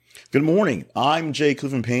Good morning. I'm Jay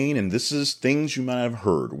Clifton Payne, and this is Things You Might Have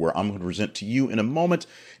Heard, where I'm going to present to you in a moment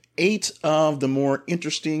 8 of the more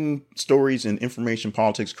interesting stories in information,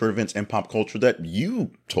 politics, current events, and pop culture that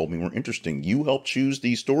you told me were interesting. You helped choose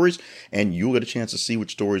these stories, and you'll get a chance to see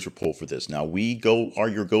which stories were pulled for this. Now, we are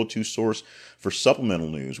your go-to source for supplemental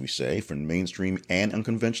news, we say, from mainstream and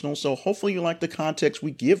unconventional, so hopefully you like the context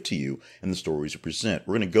we give to you and the stories we present.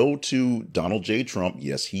 We're going to go to Donald J. Trump.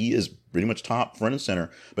 Yes, he is pretty much top, front, and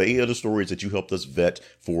center, but 8 other stories that you helped us vet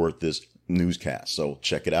for this newscast. So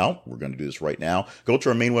check it out. We're going to do this right now. Go to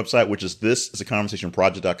our main website, which is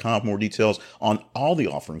thisisaconversationproject.com for more details on all the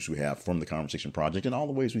offerings we have from the Conversation Project and all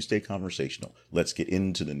the ways we stay conversational. Let's get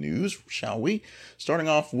into the news, shall we? Starting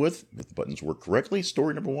off with, if the buttons work correctly,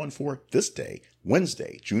 story number 1 for this day,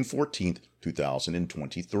 Wednesday, June 14th,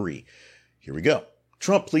 2023. Here we go.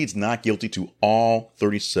 Trump pleads not guilty to all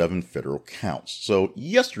 37 federal counts. So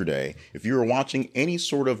yesterday, if you were watching any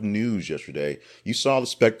sort of news yesterday, you saw the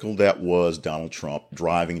spectacle that was Donald Trump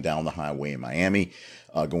driving down the highway in Miami,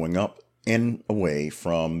 going up and away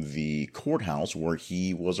from the courthouse where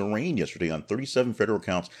he was arraigned yesterday on 37 federal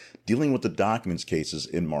counts dealing with the documents cases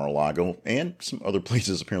in Mar-a-Lago and some other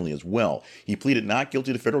places apparently as well. He pleaded not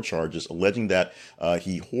guilty to federal charges, alleging that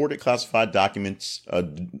he hoarded classified documents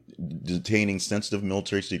detaining sensitive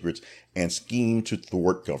military secrets and schemed to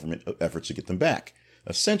thwart government efforts to get them back.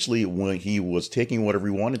 Essentially, when he was taking whatever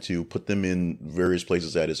he wanted to, put them in various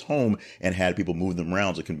places at his home and had people move them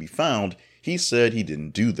around so it couldn't be found, he said he didn't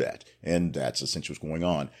do that. And that's essentially what's going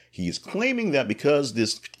on. He is claiming that because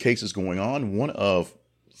this case is going on, one of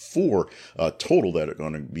 4 total that are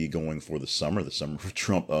going to be going for the summer of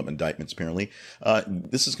Trump indictments, apparently,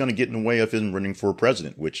 this is going to get in the way of him running for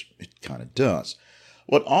president, which it kind of does.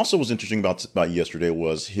 What also was interesting about yesterday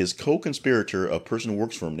was his co-conspirator, a person who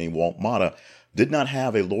works for him named Walt Mata, did not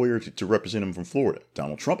have a lawyer to represent him from Florida.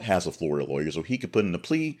 Donald Trump has a Florida lawyer, so he could put in a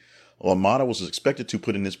plea. Mata was expected to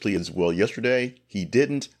put in his plea as well yesterday. He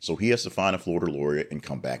didn't, so he has to find a Florida lawyer and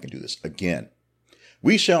come back and do this again.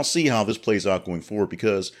 We shall see how this plays out going forward,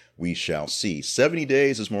 because we shall see. 70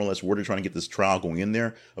 days is more or less where they're trying to get this trial going in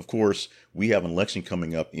there. Of course, we have an election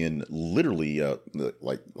coming up in literally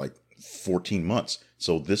like 14 months.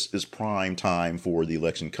 So this is prime time for the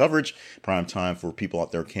election coverage, prime time for people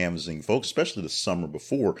out there canvassing folks, especially the summer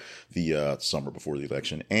before the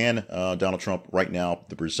election. And Donald Trump, right now,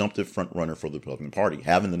 the presumptive front runner for the Republican Party,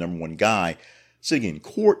 having the number one guy sitting in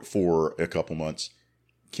court for a couple months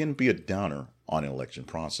can be a downer on an election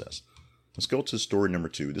process. Let's go to story number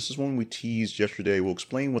 2. This is one we teased yesterday. We'll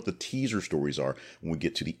explain what the teaser stories are when we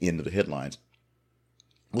get to the end of the headlines.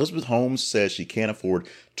 Elizabeth Holmes says she can't afford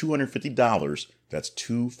 $250, that's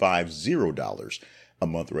 $250 a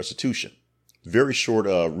month restitution. Very short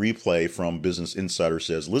replay from Business Insider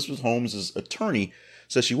says Elizabeth Holmes' attorney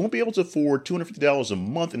says she won't be able to afford $250 a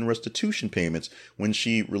month in restitution payments when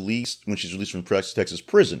she's released from Texas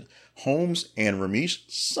prison. Holmes and Ramesh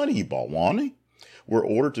Sunny Balwani were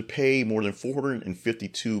ordered to pay more than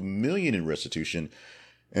 $452 million in restitution.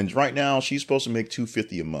 And right now, she's supposed to make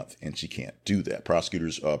 $250 a month, and she can't do that.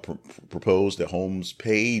 Prosecutors proposed that Holmes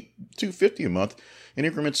pay $250 a month in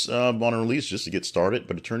increments on her release just to get started.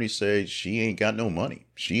 But attorneys say she ain't got no money.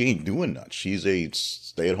 She ain't doing nothing. She's a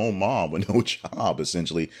stay-at-home mom with no job,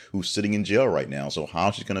 essentially, who's sitting in jail right now. So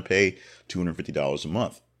how she's going to pay $250 a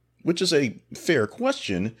month? Which is a fair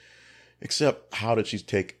question, except how did she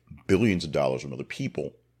take billions of dollars from other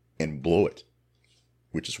people and blow it?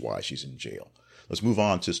 Which is why she's in jail. Let's move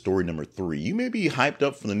on to story number 3. You may be hyped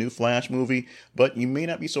up for the new Flash movie, but you may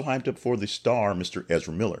not be so hyped up for the star, Mr.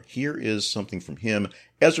 Ezra Miller. Here is something from him.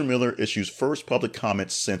 Ezra Miller issues first public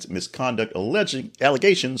comments since misconduct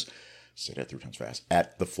allegations, say that 3 times fast,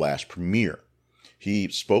 at the Flash premiere. He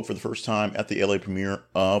spoke for the first time at the LA premiere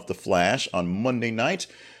of The Flash on Monday night,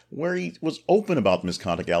 where he was open about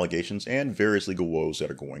misconduct allegations and various legal woes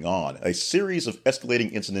that are going on. A series of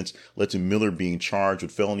escalating incidents led to Miller being charged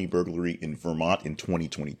with felony burglary in Vermont in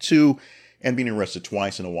 2022 and being arrested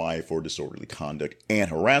twice in Hawaii for disorderly conduct and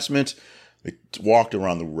harassment. He walked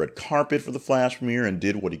around the red carpet for the Flash premiere and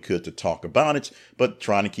did what he could to talk about it, but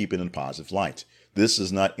trying to keep it in a positive light. This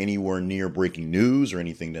is not anywhere near breaking news or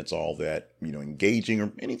anything that's all that, engaging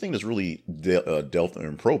or anything that's really dealt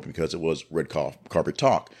and probed, because it was red carpet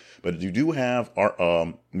talk. But you do have our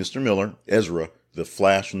Mr. Miller, Ezra, the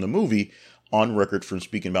Flash from the movie, on record for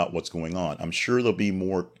speaking about what's going on. I'm sure there'll be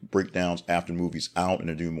more breakdowns after the movie's out and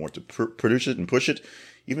they're doing more to produce it and push it.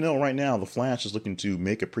 Even though right now the Flash is looking to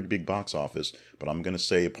make a pretty big box office. But I'm going to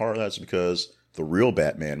say a part of that's because the real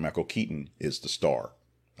Batman, Michael Keaton, is the star.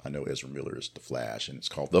 I know Ezra Miller is the Flash, and it's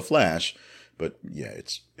called The Flash, but yeah,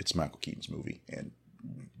 it's Michael Keaton's movie, and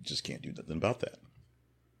just can't do nothing about that.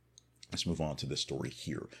 Let's move on to this story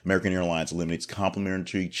here. American Airlines eliminates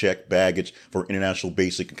complimentary checked baggage for international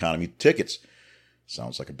basic economy tickets.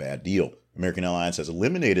 Sounds like a bad deal. American Airlines has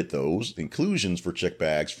eliminated those inclusions for checked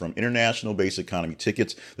bags from international basic economy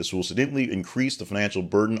tickets. This will significantly increase the financial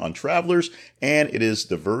burden on travelers, and it is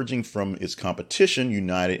diverging from its competition,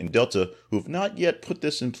 United and Delta, who have not yet put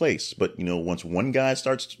this in place. But, once one guy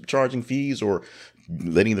starts charging fees or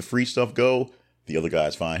letting the free stuff go, the other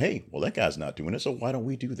guys find, hey, well, that guy's not doing it, so why don't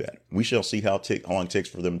we do that? We shall see how long it takes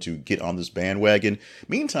for them to get on this bandwagon.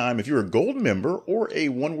 Meantime, if you're a Gold member or a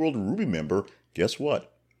One World Ruby member, guess what?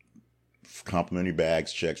 Complimentary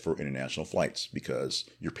bags checks for international flights because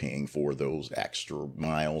you're paying for those extra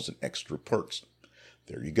miles and extra perks.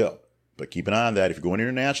 There you go. But keep an eye on that. If you're going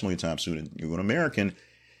international anytime soon and you're going American,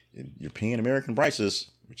 you're paying American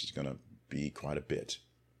prices, which is going to be quite a bit.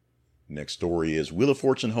 Next story is Wheel of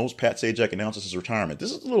Fortune host Pat Sajak announces his retirement.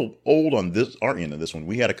 This is a little old on our end of this one.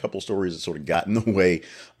 We had a couple stories that sort of got in the way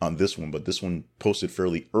on this one, but this one posted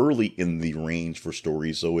fairly early in the range for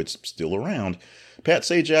stories, so it's still around. Pat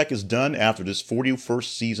Sajak is done after this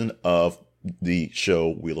 41st season of the show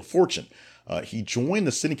Wheel of Fortune. He joined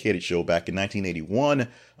the syndicated show back in 1981,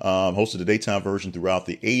 hosted the daytime version throughout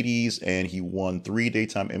the 80s, and he won 3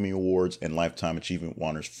 Daytime Emmy Awards and Lifetime Achievement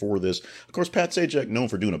honors for this. Of course, Pat Sajak, known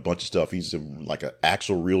for doing a bunch of stuff. He's like an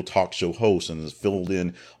actual real talk show host and has filled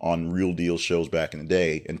in on real deal shows back in the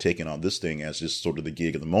day and taken on this thing as just sort of the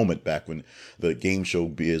gig of the moment back when the game show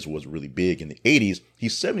biz was really big in the 80s.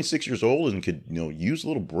 He's 76 years old and could, use a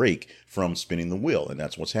little break from spinning the wheel, and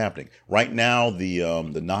that's what's happening. Right now,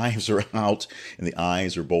 the knives are out and the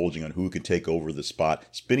eyes are bulging on who can take over the spot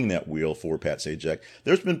spinning that wheel for Pat Sajak.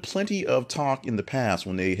 There's been plenty of talk in the past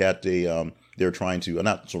when they had they're trying to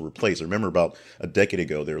not to replace. I remember about a decade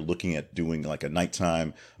ago they were looking at doing like a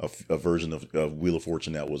nighttime a version of Wheel of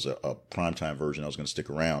Fortune that was a primetime version that was going to stick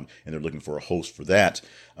around, and they're looking for a host for that.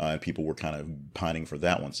 And people were kind of pining for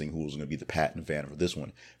that one, seeing who was going to be the Pat and Vanna for this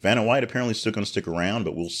one. Vanna White apparently still going to stick around,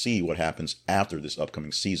 but we'll see what happens after this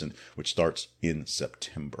upcoming season, which starts in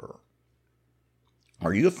September.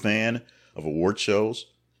 Are you a fan of award shows?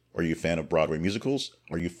 Are you a fan of Broadway musicals?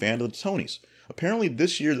 Are you a fan of the Tonys? Apparently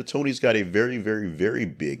this year the Tonys got a very, very, very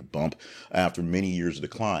big bump after many years of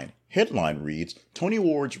decline. Headline reads, Tony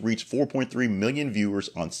Awards reached 4.3 million viewers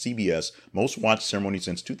on CBS, most watched ceremony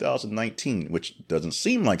since 2019, which doesn't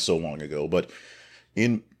seem like so long ago, but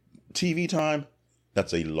in TV time,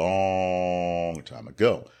 that's a long time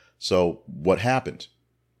ago. So what happened?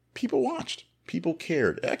 People watched. People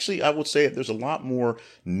cared. Actually, I would say there's a lot more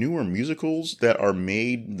newer musicals that are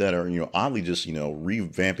made that are, oddly just,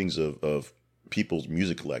 revampings of people's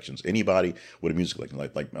music collections. Anybody with a music collection,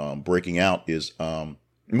 like Breaking Out is,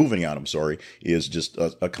 Moving Out, is just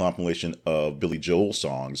a compilation of Billy Joel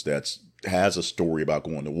songs that's has a story about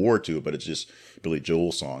going to war to it, but it's just Billy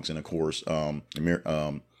Joel songs. And of course,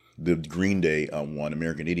 the Green Day one,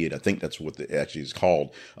 American Idiot, I think that's what it actually is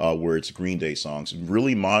called, where it's Green Day songs.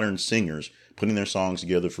 Really modern singers putting their songs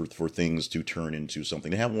together for things to turn into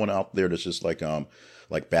something. They have one out there that's just like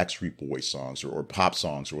Backstreet Boys songs or pop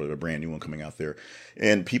songs or whatever, a brand new one coming out there.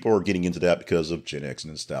 And people are getting into that because of Gen X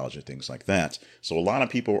and nostalgia, things like that. So a lot of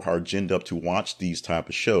people are ginned up to watch these type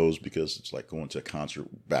of shows because it's like going to a concert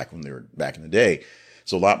back when they were back in the day.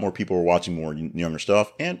 So a lot more people are watching more younger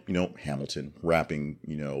stuff and, Hamilton, rapping,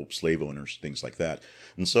 slave owners, things like that.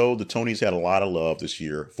 And so the Tonys had a lot of love this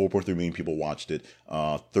year. 4.3 million people watched it.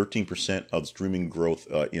 13% of streaming growth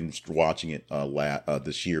in watching it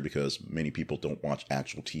this year because many people don't watch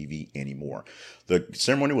actual TV anymore. The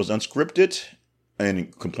ceremony was unscripted and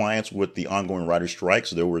in compliance with the ongoing writer's strike.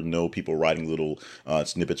 So there were no people writing little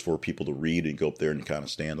snippets for people to read and go up there and kind of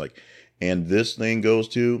stand like... And this thing goes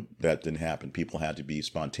to, that didn't happen. People had to be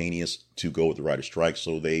spontaneous to go with the writer's strike,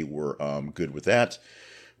 so they were good with that.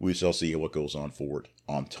 We shall see what goes on forward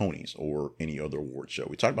on Tonys or any other award show.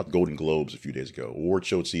 We talked about the Golden Globes a few days ago. Award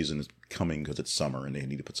show season is coming because it's summer and they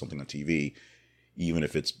need to put something on TV, even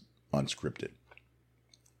if it's unscripted.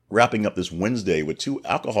 Wrapping up this Wednesday with 2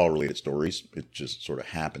 alcohol-related stories. It just sort of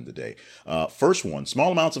happened today. First one,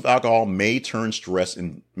 small amounts of alcohol may turn down stress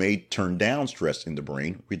in the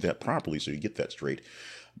brain. Read that properly so you get that straight.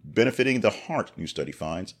 Benefiting the heart, new study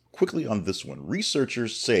finds. Quickly on this one,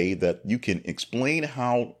 researchers say that you can explain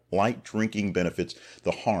how light drinking benefits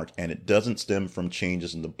the heart, and it doesn't stem from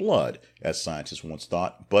changes in the blood, as scientists once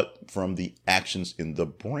thought, but from the actions in the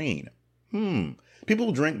brain. People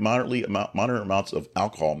who drink moderate amounts of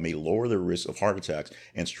alcohol may lower their risk of heart attacks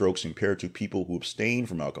and strokes compared to people who abstain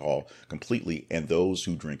from alcohol completely and those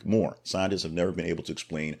who drink more. Scientists have never been able to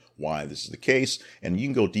explain why this is the case, and you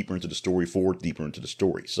can go deeper into the story deeper into the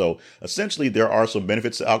story. So essentially, there are some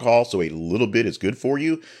benefits to alcohol, so a little bit is good for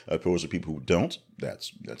you, opposed to people who don't.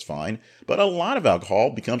 That's fine. But a lot of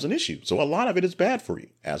alcohol becomes an issue. So a lot of it is bad for you,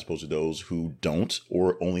 as opposed to those who don't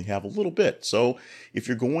or only have a little bit. So if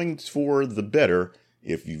you're going for the better,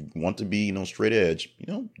 if you want to be, straight edge,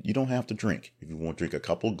 you don't have to drink. If you want to drink a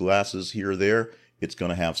couple glasses here or there, it's going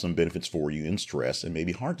to have some benefits for you in stress and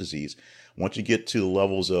maybe heart disease. Once you get to the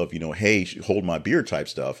levels of, hey, hold my beer type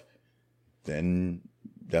stuff, then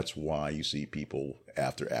that's why you see people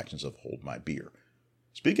after actions of hold my beer.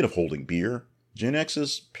 Speaking of holding beer, Gen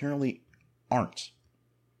X's apparently aren't.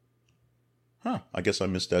 I guess I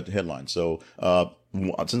missed that headline. So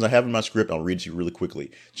since I have it in my script, I'll read it to you really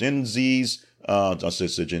quickly. Gen Z's, I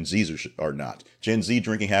said Gen Z's are not. Gen Z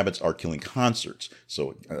drinking habits are killing concerts.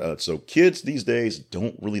 So kids these days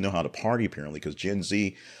don't really know how to party, apparently, because Gen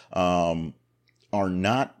Z are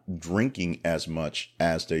not drinking as much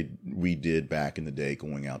as we did back in the day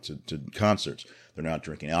going out to concerts. They're not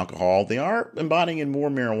drinking alcohol. They are embodying more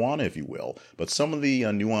marijuana, if you will. But some of the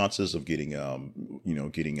nuances of getting a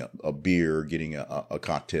beer, getting a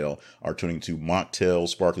cocktail are turning to mocktails,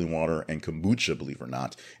 sparkling water, and kombucha, believe it or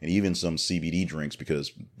not, and even some CBD drinks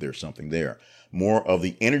because there's something there. More of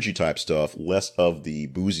the energy type stuff, less of the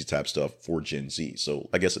boozy type stuff for Gen Z. So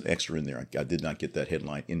I guess an extra in there. I did not get that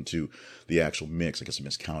headline into the actual mix. I guess I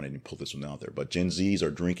miscounted and pulled this one out there. But Gen Zs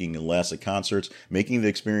are drinking less at concerts, making the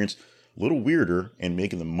experience a little weirder and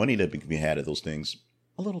making the money that can be had at those things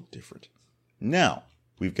a little different. Now,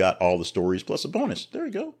 we've got all the stories plus a bonus. There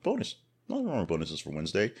you go. Bonus. Nothing wrong with bonuses for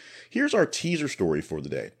Wednesday. Here's our teaser story for the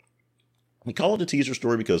day. We call it a teaser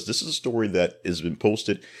story because this is a story that has been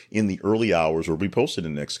posted in the early hours or will be posted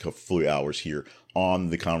in the next few hours here on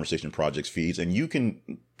the Conversation Projects feeds. And you can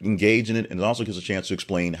engage in it, and it also gives a chance to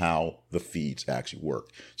explain how the feeds actually work.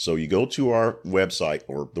 So you go to our website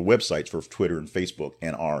or the websites for Twitter and Facebook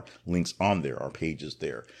and our links on there, our pages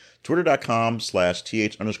there.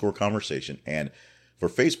 Twitter.com/th_conversation. And for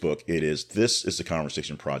Facebook, it is This Is the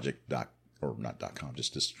Conversation Project. Or not .com,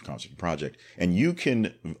 just this Conversation Project. And you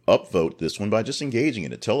can upvote this one by just engaging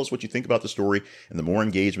in it. Tell us what you think about the story. And the more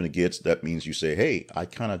engagement it gets, that means you say, hey, I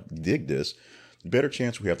kind of dig this. The better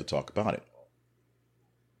chance we have to talk about it.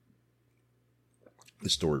 The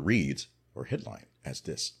story reads, or headline, as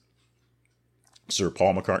this. Sir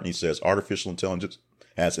Paul McCartney says artificial intelligence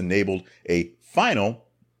has enabled a final,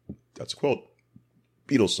 that's a quote,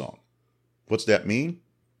 Beatles song. What's that mean?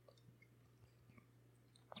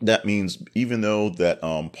 That means even though that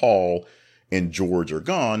Paul and George are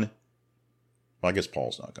gone, well, I guess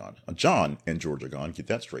Paul's not gone. John and George are gone. Get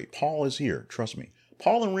that straight. Paul is here. Trust me.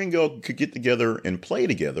 Paul and Ringo could get together and play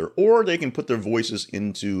together, or they can put their voices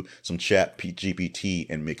into some chat GPT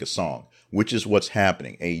and make a song, which is what's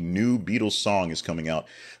happening. A new Beatles song is coming out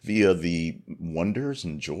via the wonders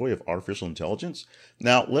and joy of artificial intelligence.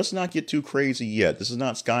 Now, let's not get too crazy yet. This is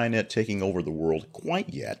not Skynet taking over the world quite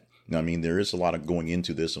yet. I mean, there is a lot of going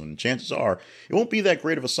into this, and chances are it won't be that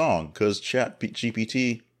great of a song because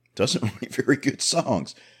ChatGPT doesn't write very good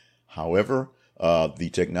songs. However, the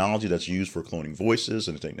technology that's used for cloning voices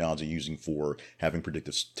and the technology using for having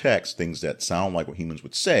predictive text, things that sound like what humans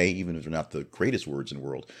would say, even if they're not the greatest words in the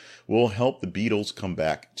world, will help the Beatles come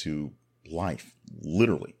back to life,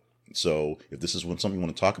 literally. So if this is something you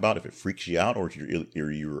want to talk about, if it freaks you out or if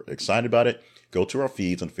you're excited about it, go to our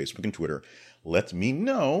feeds on Facebook and Twitter. Let me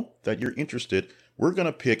know that you're interested. We're going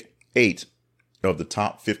to pick 8 of the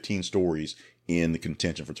top 15 stories in the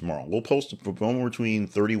contention for tomorrow. We'll post between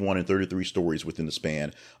 31 and 33 stories within the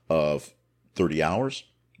span of 30 hours.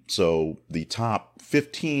 So the top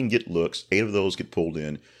 15 get looks. 8 of those get pulled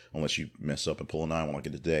in, unless you mess up and pull a 9 like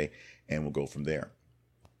it today, and we'll go from there.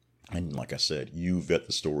 And like I said, you vet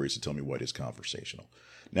the stories to tell me what is conversational.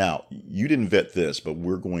 Now, you didn't vet this, but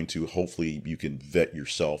we're going to, hopefully you can vet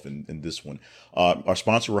yourself in this one. Our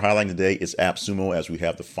sponsor we're highlighting today is AppSumo, as we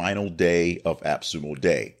have the final day of AppSumo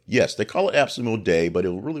Day. Yes, they call it AppSumo Day, but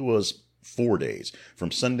it really was 4 days, from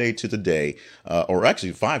Sunday to today, or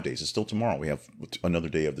actually 5 days. It's still tomorrow. We have another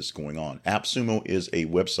day of this going on. AppSumo is a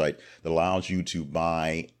website that allows you to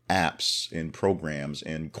buy apps and programs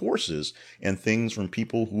and courses and things from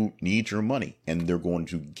people who need your money. And they're going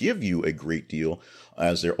to give you a great deal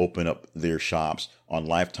as they open up their shops on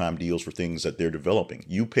lifetime deals for things that they're developing.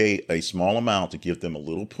 You pay a small amount to give them a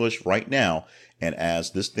little push right now. And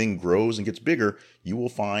as this thing grows and gets bigger, you will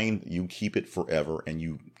find you keep it forever and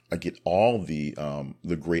you I get all the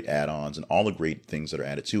great add-ons and all the great things that are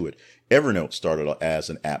added to it. Evernote started as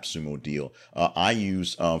an AppSumo deal. I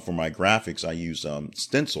use for my graphics, I use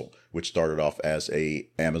Stencil, which started off as a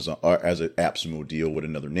Amazon as an AppSumo deal with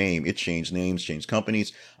another name. It changed names, changed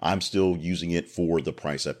companies. I'm still using it for the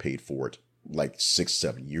price I paid for it like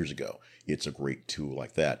 6-7 years ago. It's a great tool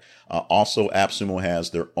like that. Also, AppSumo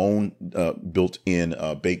has their own built-in,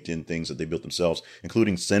 baked-in things that they built themselves,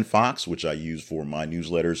 including SendFox, which I use for my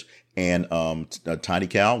newsletters, and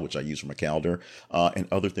TidyCal, which I use for my calendar, and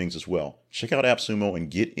other things as well. Check out AppSumo and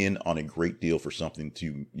get in on a great deal for something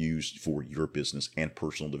to use for your business and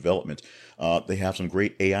personal development. They have some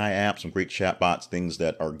great AI apps, some great chatbots, things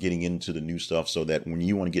that are getting into the new stuff so that when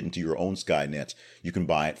you want to get into your own Skynet, you can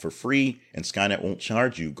buy it for free, and Skynet won't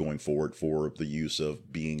charge you going forward for the use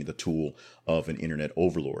of being the tool of an internet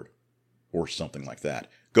overlord or something like that.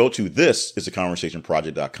 Go to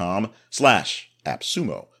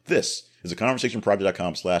thisisaconversationproject.com/AppSumo. This is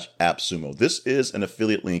aconversationproject.com/AppSumo. This is an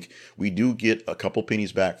affiliate link. We do get a couple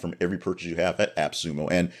pennies back from every purchase you have at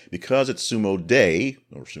AppSumo. And because it's Sumo Day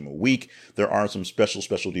or Sumo Week, there are some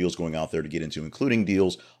special deals going out there to get into, including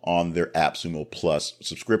deals on their AppSumo Plus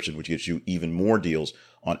subscription, which gives you even more deals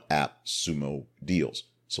on AppSumo deals.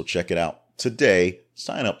 So check it out today.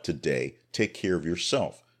 Sign up today. Take care of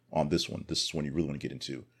yourself on this one. This is one you really want to get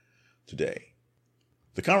into today.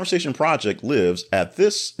 The Conversation Project lives at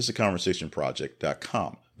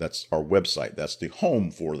thisisaconversationproject.com. That's our website. That's the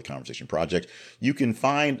home for the Conversation Project. You can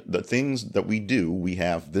find the things that we do. We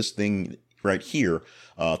have this thing right here,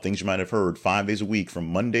 things you might have heard 5 days a week from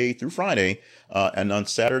Monday through Friday. And on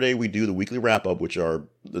Saturday, we do the weekly wrap up, which are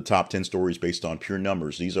the top 10 stories based on pure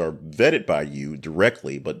numbers. These are vetted by you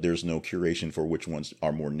directly, but there's no curation for which ones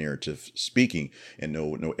are more narrative speaking and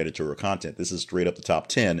no editorial content. This is straight up the top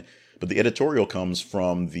 10. But the editorial comes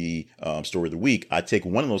from the story of the week. I take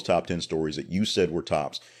one of those top 10 stories that you said were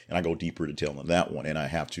tops, and I go deeper detail on that one. And I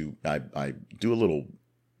do a little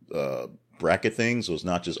bracket thing. So it's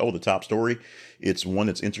not just, the top story. It's one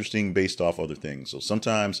that's interesting based off other things. So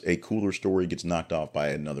sometimes a cooler story gets knocked off by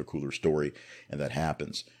another cooler story, and that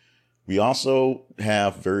happens. We also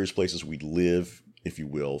have various places we live, if you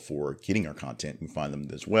will, for getting our content. You can find them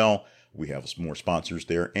as well. We have more sponsors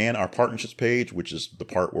there, and our partnerships page, which is the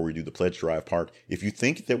part where we do the pledge drive part. If you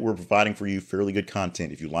think that we're providing for you fairly good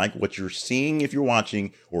content, if you like what you're seeing, if you're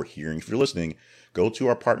watching, or hearing if you're listening, go to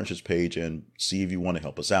our partnerships page and see if you want to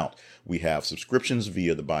help us out. We have subscriptions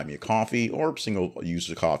via the Buy Me a Coffee or single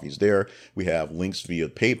user coffees there. We have links via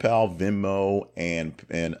PayPal, Venmo, and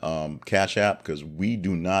Cash App, because we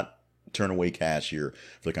do not turn away cash here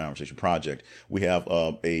for the Conversation Project. We have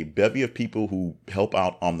a bevy of people who help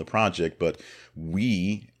out on the project, but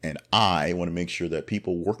we and I want to make sure that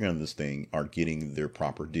people working on this thing are getting their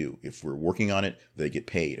proper due. If we're working on it, they get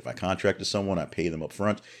paid. If I contract to someone, I pay them up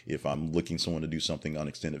front. If I'm looking someone to do something on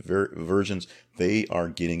extended versions, they are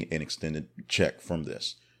getting an extended check from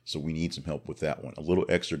this. So we need some help with that one. A little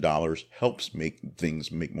extra dollars helps make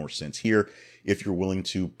things make more sense here. If you're willing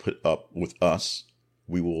to put up with us,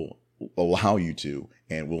 we will allow you to,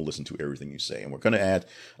 and we'll listen to everything you say. And we're going to add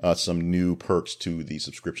some new perks to the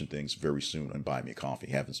subscription things very soon on Buy Me a Coffee.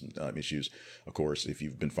 Having some issues, of course. If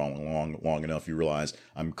you've been following long enough, you realize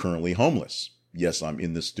I'm currently homeless. Yes, I'm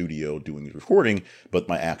in the studio doing the recording, but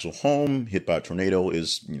my actual home hit by a tornado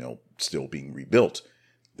is, still being rebuilt.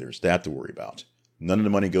 There's that to worry about. None of the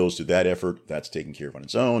money goes to that effort. That's taken care of on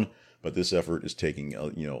its own. But this effort is taking, a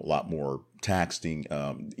lot more taxing,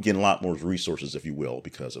 again, a lot more resources, if you will,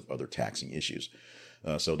 because of other taxing issues.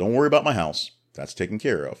 So don't worry about my house. That's taken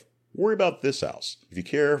care of. Worry about this house. If you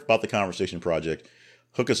care about the Conversation Project,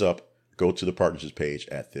 hook us up. Go to the partnerships page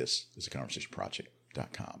at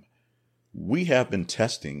thisisaconversationproject.com. We have been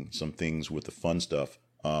testing some things with the fun stuff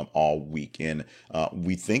all week, and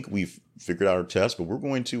we think we've figured out our test, but we're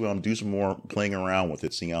going to do some more playing around with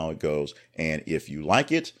it, seeing how it goes. And if you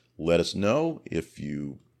like it, let us know. If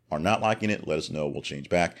you are not liking it, let us know. We'll change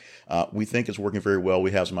back. We think it's working very well.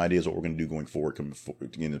 We have some ideas what we're going to do going forward in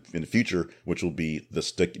the future, which will be the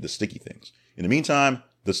sticky things. In the meantime,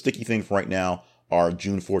 the sticky things right now are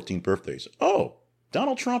June 14th birthdays. Oh,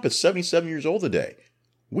 Donald Trump is 77 years old today.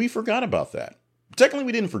 We forgot about that. Technically,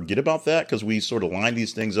 we didn't forget about that because we sort of lined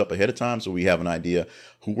these things up ahead of time, so we have an idea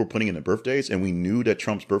who we're putting in the birthdays. And we knew that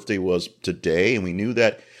Trump's birthday was today, and we knew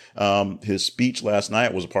that his speech last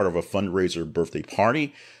night was a part of a fundraiser birthday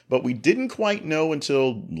party. But we didn't quite know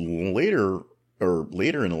until later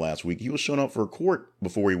in the last week. He was showing up for court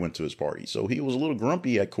before he went to his party. So he was a little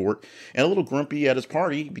grumpy at court and a little grumpy at his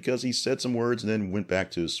party because he said some words and then went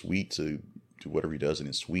back to his suite to do whatever he does in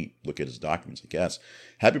his suite, look at his documents, I guess.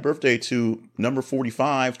 Happy birthday to number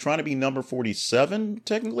 45, trying to be number 47,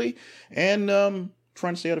 technically, and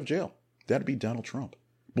trying to stay out of jail. That'd be Donald Trump.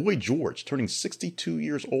 Boy George, turning 62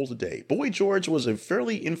 years old today. Boy George was a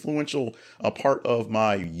fairly influential part of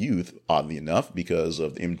my youth, oddly enough, because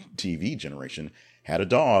of the MTV generation. Had a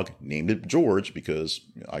dog, named it George, because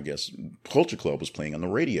I guess Culture Club was playing on the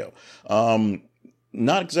radio.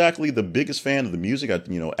 Not exactly the biggest fan of the music.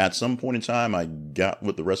 At some point in time, I got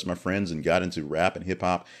with the rest of my friends and got into rap and hip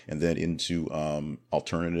hop, and then into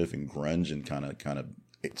alternative and grunge and kind of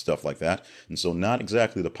stuff like that. And so not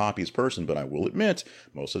exactly the poppiest person, but I will admit,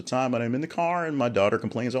 most of the time when I'm in the car, and my daughter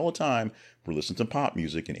complains all the time, we're listening to pop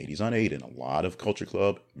music and 80s on 8, and a lot of Culture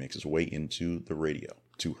Club makes its way into the radio,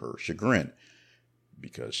 to her chagrin,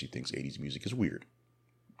 because she thinks 80s music is weird,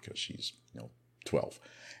 because she's 12.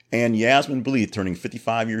 And Yasmin Bleeth turning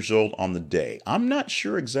 55 years old on the day. I'm not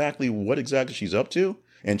sure exactly what she's up to,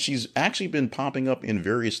 and she's actually been popping up in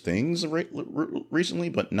various things recently,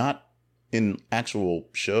 but not in actual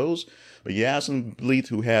shows. But Yasmin Bleeth,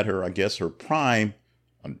 who had her, I guess, her prime,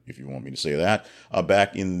 if you want me to say that,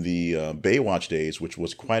 back in the Baywatch days, which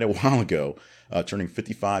was quite a while ago, turning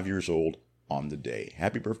 55 years old on the day.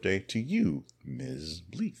 Happy birthday to you, Ms.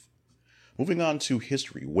 Bleeth. Moving on to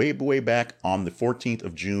history, way back on the 14th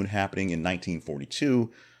of June, happening in 1942,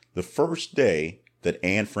 the first day that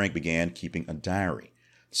Anne Frank began keeping a diary.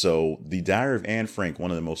 So the Diary of Anne Frank, one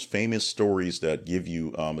of the most famous stories that give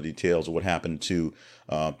you details of what happened to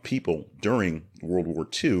people during World War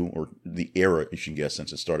II, or the era, you should guess,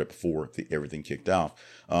 since it started before everything kicked off,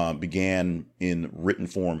 began in written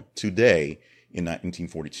form today in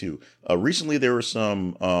 1942. Recently, there were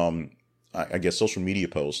some, I guess, social media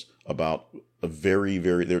posts about a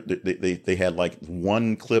they had like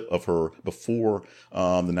one clip of her before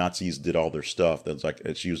the Nazis did all their stuff. That's like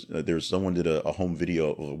someone did a home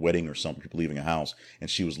video of a wedding or something, people leaving a house,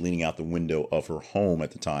 and she was leaning out the window of her home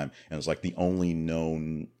at the time, and it's like the only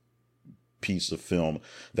known piece of film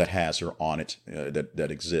that has her on it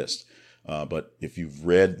that exists. But if you've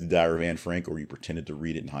read the Diary of Anne Frank, or you pretended to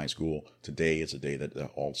read it in high school, today is the day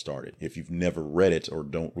that all started. If you've never read it or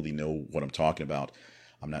don't really know what I'm talking about,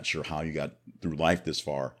 I'm not sure how you got through life this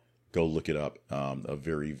far. Go look it up. A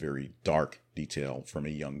very, very dark detail from a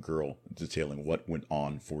young girl detailing what went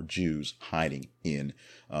on for Jews hiding in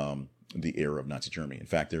the era of Nazi Germany. In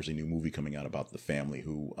fact, there's a new movie coming out about the family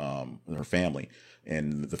her family,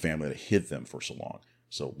 and the family that hid them for so long.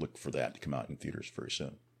 So look for that to come out in theaters very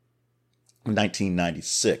soon.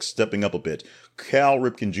 1996, stepping up a bit, Cal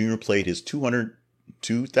Ripken Jr. played his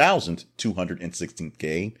 2,216th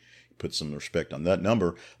game. Put some respect on that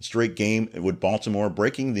number. A straight game with Baltimore,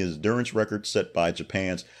 breaking the endurance record set by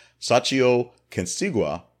Japan's Sachio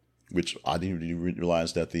Kansegawa, which I didn't even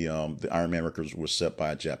realize that the Ironman record was set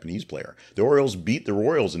by a Japanese player. The Orioles beat the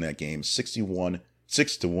Royals in that game 6-1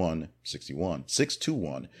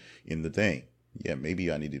 in the day. Yeah,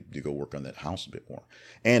 maybe I need to go work on that house a bit more.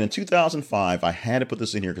 And in 2005, I had to put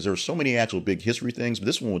this in here because there were so many actual big history things, but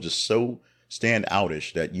this one was just so stand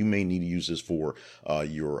outish that you may need to use this for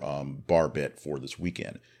your bar bet for this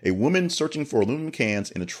weekend. A woman searching for aluminum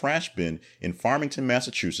cans in a trash bin in Farmington,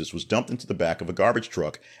 Massachusetts was dumped into the back of a garbage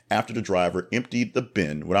truck after the driver emptied the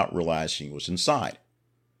bin without realizing she was inside.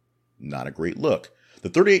 Not a great look. The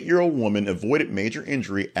 38-year-old woman avoided major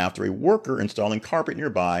injury after a worker installing carpet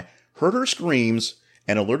nearby heard her screams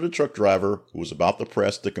and alerted the truck driver, who was about to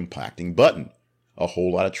press the compacting button. A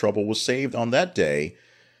whole lot of trouble was saved on that day.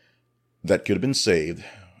 That could have been saved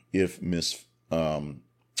if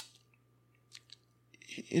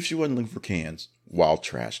if she wasn't looking for cans while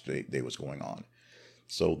trash day was going on.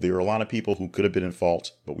 So there are a lot of people who could have been in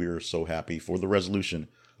fault, but we are so happy for the resolution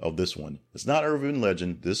of this one. It's not urban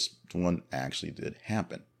legend. This one actually did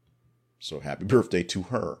happen. So happy birthday to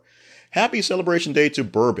her. Happy celebration day to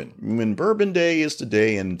bourbon. When Bourbon Day is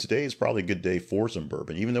today, and today is probably a good day for some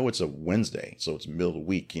bourbon, even though it's a Wednesday, so it's middle of the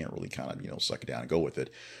week, can't really kind of, suck it down and go with it.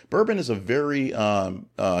 Bourbon is a very kind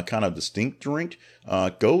of distinct drink.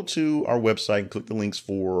 Go to our website and click the links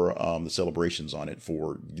for the celebrations on it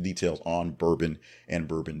for details on bourbon and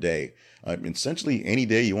Bourbon Day. Essentially, any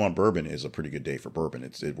day you want bourbon is a pretty good day for bourbon.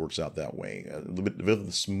 It works out that way. A little bit of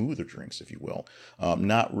the smoother drinks, if you will.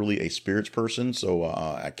 Not really a spirits person, so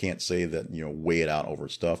I can't say that, weigh it out over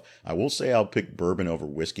stuff. I will say I'll pick bourbon over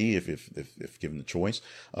whiskey if given the choice.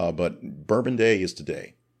 But Bourbon Day is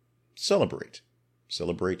today. Celebrate.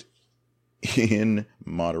 Celebrate in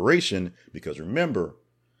moderation, because remember,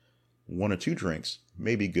 1 or 2 drinks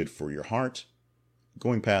may be good for your heart.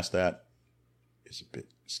 Going past that is a bit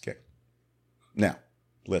scary. Now,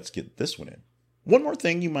 let's get this one in. One more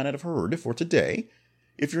thing you might not have heard for today.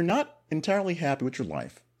 If you're not entirely happy with your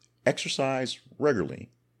life, exercise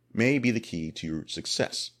regularly may be the key to your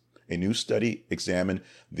success. A new study examined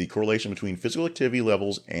the correlation between physical activity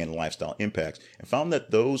levels and lifestyle impacts and found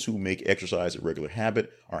that those who make exercise a regular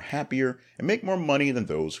habit are happier and make more money than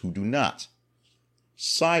those who do not.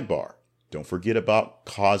 Sidebar, don't forget about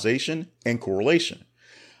causation and correlation.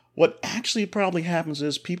 What actually probably happens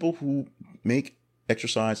is people who make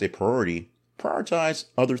exercise a priority prioritize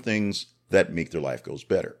other things that make their life goes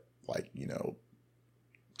better, like,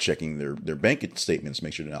 checking their bank statements,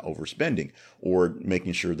 make sure they're not overspending, or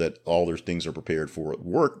making sure that all their things are prepared for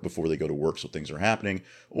work before they go to work so things are happening,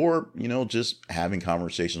 or, just having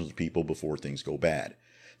conversations with people before things go bad.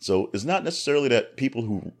 So it's not necessarily that people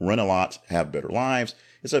who run a lot have better lives.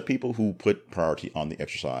 It's that people who put priority on the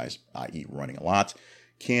exercise, i.e. running a lot,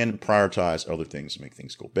 can prioritize other things to make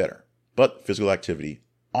things go better. But physical activity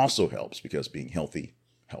also helps because being healthy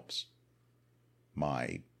helps.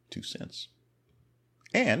 My 2 cents.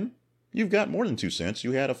 And you've got more than 2 cents.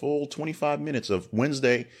 You had a full 25 minutes of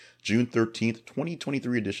Wednesday, June 13th,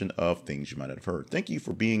 2023 edition of Things You Might Not Have Heard. Thank you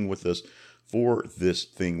for being with us for this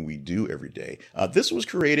thing we do every day. This was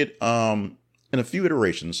created in a few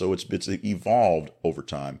iterations, so it's evolved over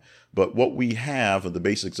time. But what we have, the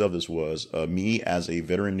basics of this was me as a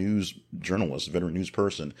veteran news journalist, veteran news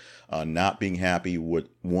person, not being happy with,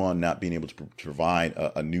 not being able to provide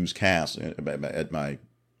a newscast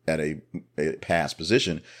at a past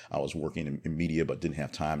position. I was working in media, but didn't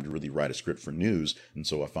have time to really write a script for news. And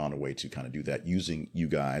so I found a way to kind of do that using you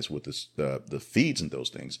guys with the feeds and those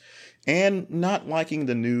things, and not liking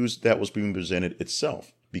the news that was being presented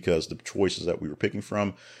itself, because the choices that we were picking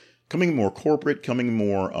from, coming more corporate, coming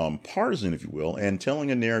more partisan, if you will, and telling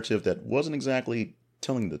a narrative that wasn't exactly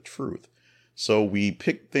telling the truth. So we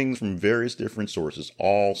picked things from various different sources,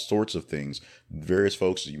 all sorts of things, various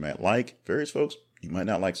folks you might like, various folks you might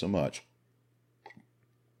not like so much.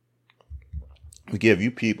 We give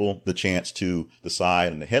you people the chance to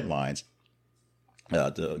decide on the headlines,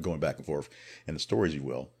 going back and forth, and the stories, you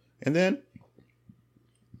will. And then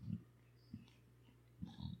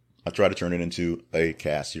I try to turn it into a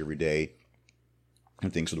cast every day,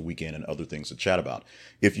 and things for the weekend and other things to chat about.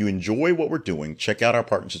 If you enjoy what we're doing, check out our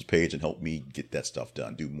partnerships page and help me get that stuff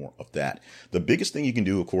done. Do more of that. The biggest thing you can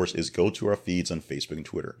do, of course, is go to our feeds on Facebook and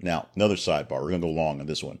Twitter. Now, another sidebar. We're going to go long on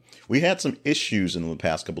this one. We had some issues in the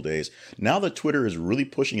past couple of days. Now that Twitter is really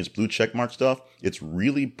pushing its blue checkmark stuff, it's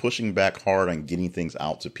really pushing back hard on getting things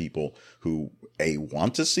out to people who,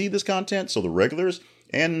 want to see this content. So the regulars,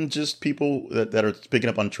 and just people that are picking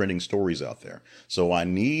up on trending stories out there. So I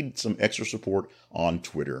need some extra support on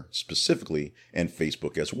Twitter specifically, and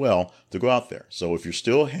Facebook as well, to go out there. So if you're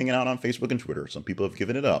still hanging out on Facebook and Twitter, some people have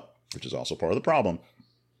given it up, which is also part of the problem,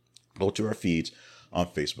 go to our feeds on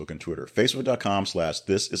Facebook and Twitter.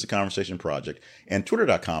 Facebook.com/This Is a Conversation Project, and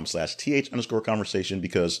Twitter.com/TH_conversation,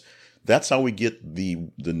 because that's how we get the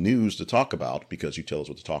news to talk about, because you tell us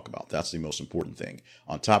what to talk about. That's the most important thing.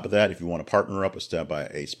 On top of that, if you want to partner up by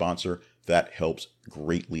a sponsor, that helps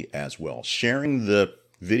greatly as well. Sharing the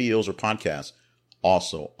videos or podcasts,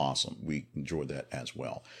 also awesome. We enjoy that as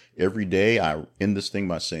well. Every day I end this thing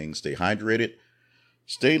by saying stay hydrated,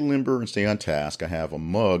 stay limber, and stay on task. I have a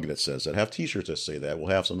mug that says that. I have t-shirts that say that. We'll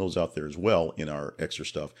have some of those out there as well in our extra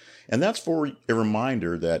stuff. And that's for a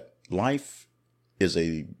reminder that life is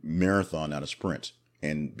a marathon, not a sprint.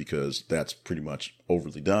 And because that's pretty much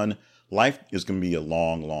overly done, life is going to be a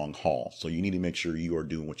long, long haul. So you need to make sure you are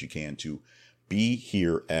doing what you can to be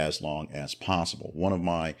here as long as possible. One of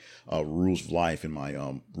my rules of life in my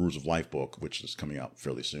Rules of Life book, which is coming out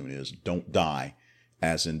fairly soon, is don't die,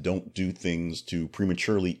 as in don't do things to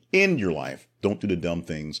prematurely end your life. Don't do the dumb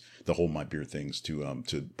things, the hold my beer things, to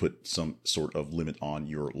put some sort of limit on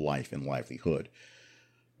your life and livelihood.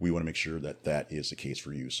 We want to make sure that that is the case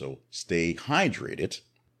for you. So stay hydrated,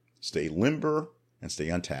 stay limber, and stay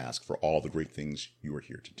on task for all the great things you are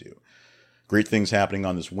here to do. Great things happening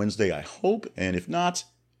on this Wednesday, I hope. And if not,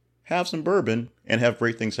 have some bourbon and have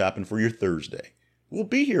great things happen for your Thursday. We'll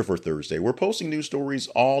be here for Thursday. We're posting news stories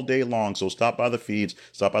all day long. So stop by the feeds,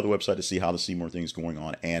 stop by the website to see how to see more things going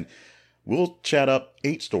on. And we'll chat up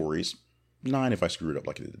 8 stories, 9 if I screw it up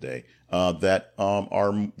like I did today, that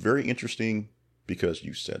are very interesting, because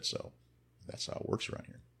you said so. That's how it works around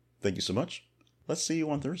here. Thank you so much. Let's see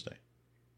you on Thursday.